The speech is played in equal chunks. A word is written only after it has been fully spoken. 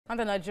And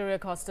the Nigerian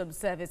Customs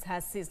Service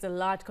has seized a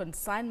large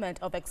consignment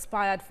of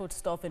expired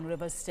foodstuff in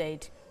Rivers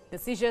State. The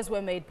seizures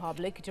were made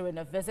public during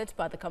a visit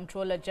by the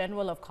Comptroller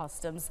General of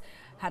Customs,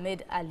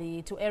 Hameed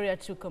Ali, to Area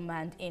 2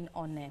 Command in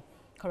Onne.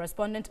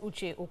 Correspondent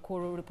Uche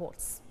Okoro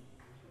reports.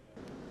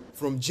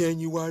 From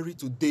January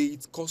to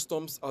date,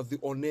 Customs at the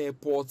Onne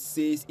airport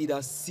says it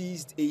has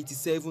seized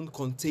 87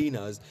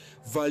 containers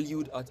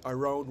valued at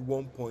around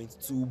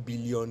 1.2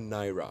 billion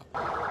naira.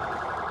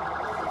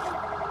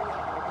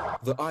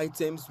 The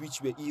items, which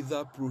were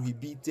either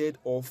prohibited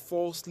or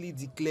falsely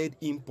declared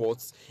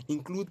imports,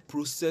 include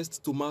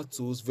processed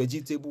tomatoes,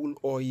 vegetable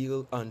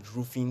oil and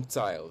roofing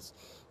tiles.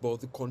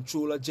 But the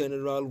Comptroller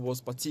General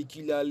was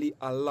particularly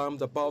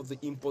alarmed about the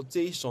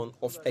importation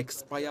of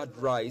expired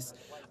rice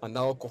and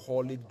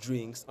alcoholic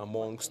drinks,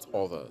 amongst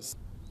others.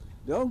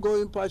 The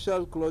ongoing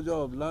partial closure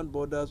of land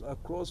borders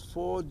across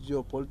 4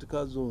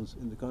 geopolitical zones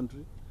in the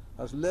country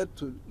has led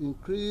to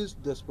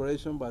increased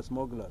desperation by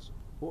smugglers,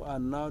 who are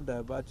now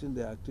diverting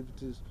their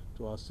activities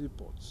to our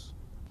seaports.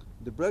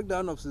 The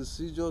breakdown of the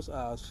seizures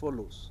are as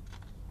follows: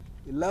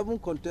 11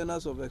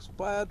 containers of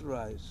expired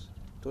rice,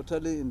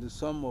 totaling in the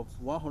sum of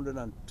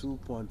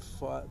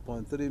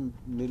 102.3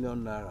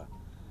 million naira.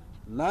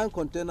 9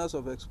 containers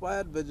of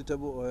expired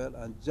vegetable oil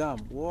and jam,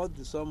 worth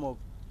the sum of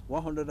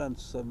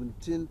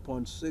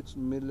 117.6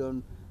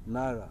 million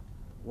naira.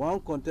 1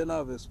 container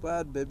of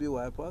expired baby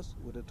wipers,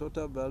 with a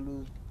total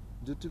value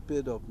duty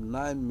paid of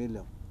 9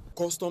 million.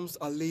 Customs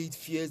allayed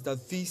fears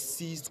that these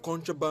seized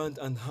contraband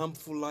and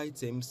harmful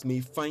items may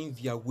find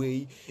their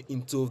way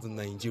into the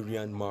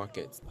Nigerian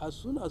market. As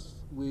soon as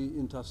we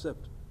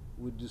intercept,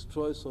 we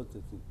destroy such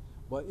a thing.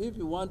 But if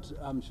you want,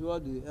 I'm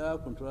sure the air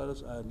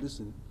controllers are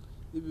listening,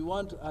 if you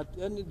want at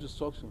any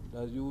destruction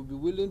that you will be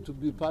willing to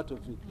be part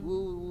of it, we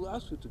will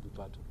ask you to be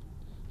part of it,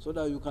 so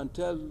that you can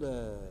tell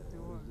the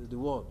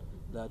world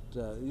that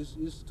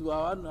it's to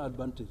our own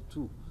advantage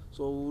too.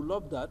 So we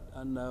love that,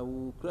 and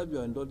we'll crave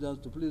your indulgence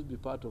to please be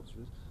part of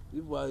it.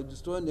 If we are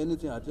destroying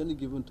anything at any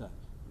given time,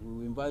 we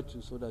will invite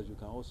you so that you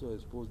can also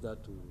expose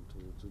that to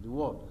the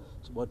world.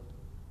 So, but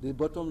the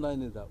bottom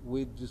line is that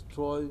we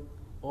destroy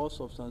all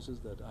substances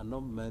that are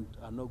not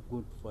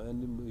good for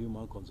any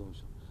human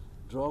consumption.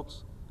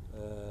 Drugs,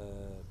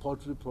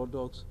 poultry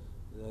products,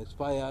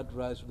 expired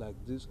rice like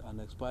this, and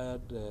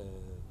expired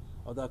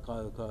other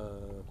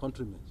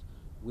condiments.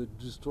 We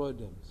destroy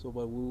them. So,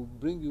 but we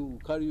will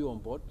carry you on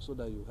board so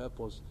that you help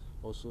us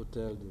also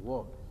tell the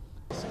world.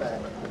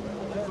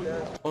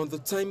 On the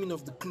timing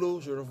of the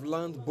closure of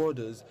land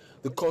borders,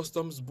 the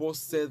customs boss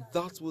said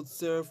that would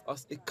serve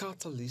as a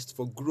catalyst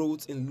for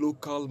growth in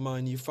local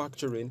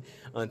manufacturing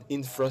and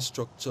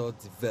infrastructure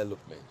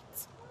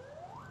development.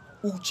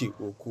 Uche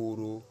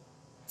Okoro,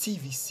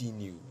 TVC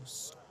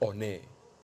News, Onne.